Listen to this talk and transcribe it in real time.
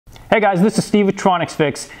Hey guys, this is Steve with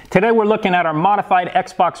TronicsFix. Today we're looking at our modified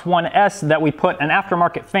Xbox One S that we put an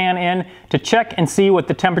aftermarket fan in to check and see what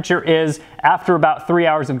the temperature is after about 3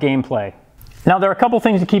 hours of gameplay. Now there are a couple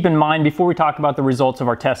things to keep in mind before we talk about the results of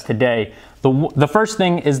our test today. The first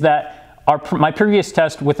thing is that my previous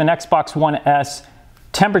test with an Xbox One S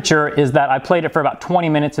temperature is that I played it for about 20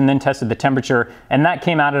 minutes and then tested the temperature, and that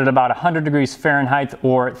came out at about 100 degrees Fahrenheit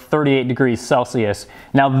or 38 degrees Celsius.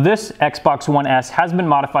 Now this Xbox One S has been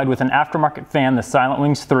modified with an aftermarket fan, the Silent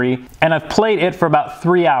Wings 3, and I've played it for about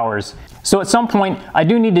 3 hours. So at some point I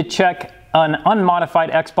do need to check an unmodified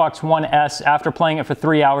Xbox One S after playing it for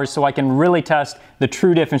 3 hours so I can really test the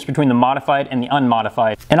true difference between the modified and the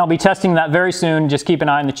unmodified. And I'll be testing that very soon, just keep an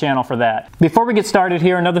eye on the channel for that. Before we get started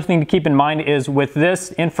here, another thing to keep in mind is with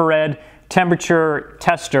this infrared temperature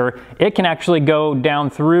tester, it can actually go down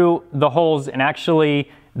through the holes and actually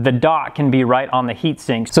the dot can be right on the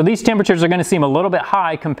heatsink. So these temperatures are going to seem a little bit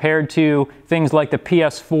high compared to things like the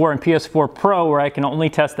PS4 and PS4 Pro, where I can only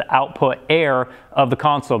test the output air of the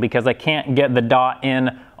console because I can't get the dot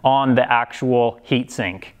in on the actual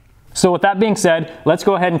heatsink. So with that being said, let's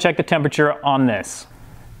go ahead and check the temperature on this.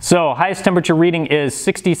 So highest temperature reading is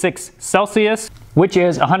 66 Celsius, which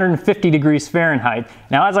is 150 degrees Fahrenheit.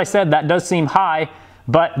 Now as I said, that does seem high,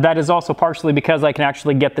 but that is also partially because I can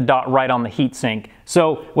actually get the dot right on the heatsink.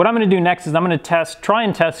 So what I'm going to do next is I'm going to try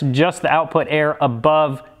and test just the output air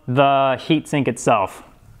above the heatsink itself.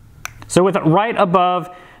 So with it right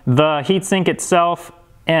above the heatsink itself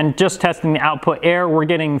and just testing the output air, we're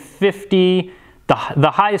getting 50.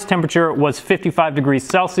 The highest temperature was 55 degrees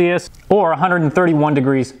Celsius or 131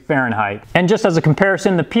 degrees Fahrenheit. And just as a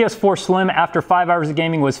comparison, the PS4 Slim after 5 hours of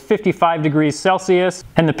gaming was 55 degrees Celsius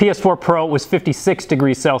and the PS4 Pro was 56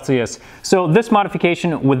 degrees Celsius. So this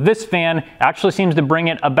modification with this fan actually seems to bring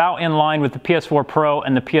it about in line with the PS4 Pro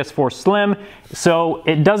and the PS4 Slim. So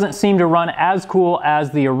it doesn't seem to run as cool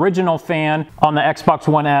as the original fan on the Xbox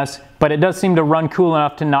One S, but it does seem to run cool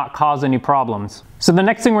enough to not cause any problems. So the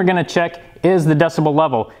next thing we're going to check is the decibel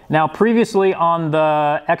level. Now previously on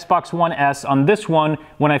the Xbox One S, on this one,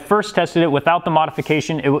 when I first tested it without the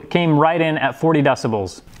modification, it came right in at 40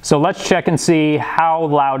 decibels. So let's check and see how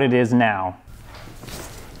loud it is now.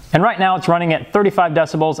 And right now it's running at 35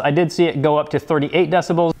 decibels. I did see it go up to 38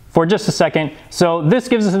 decibels for just a second. So this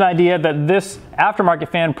gives us an idea that this aftermarket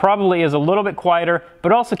fan probably is a little bit quieter,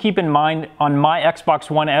 but also keep in mind on my Xbox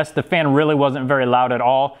One S, the fan really wasn't very loud at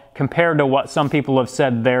all compared to what some people have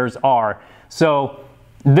said theirs are. So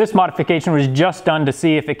this modification was just done to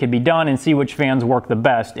see if it could be done and see which fans work the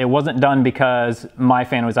best. It wasn't done because my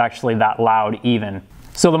fan was actually that loud even.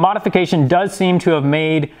 So the modification does seem to have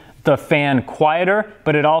made the fan quieter,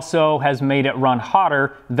 but it also has made it run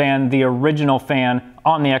hotter than the original fan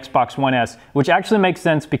on the Xbox One S, which actually makes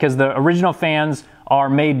sense because the original fans are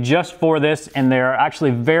made just for this and they're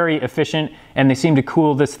actually very efficient and they seem to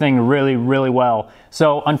cool this thing really, really well.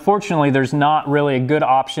 So unfortunately, there's not really a good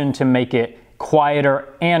option to make it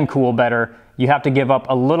quieter and cool better. You have to give up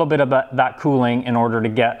a little bit of that cooling in order to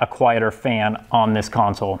get a quieter fan on this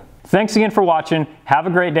console. Thanks again for watching, have a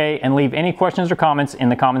great day, and leave any questions or comments in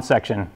the comments section.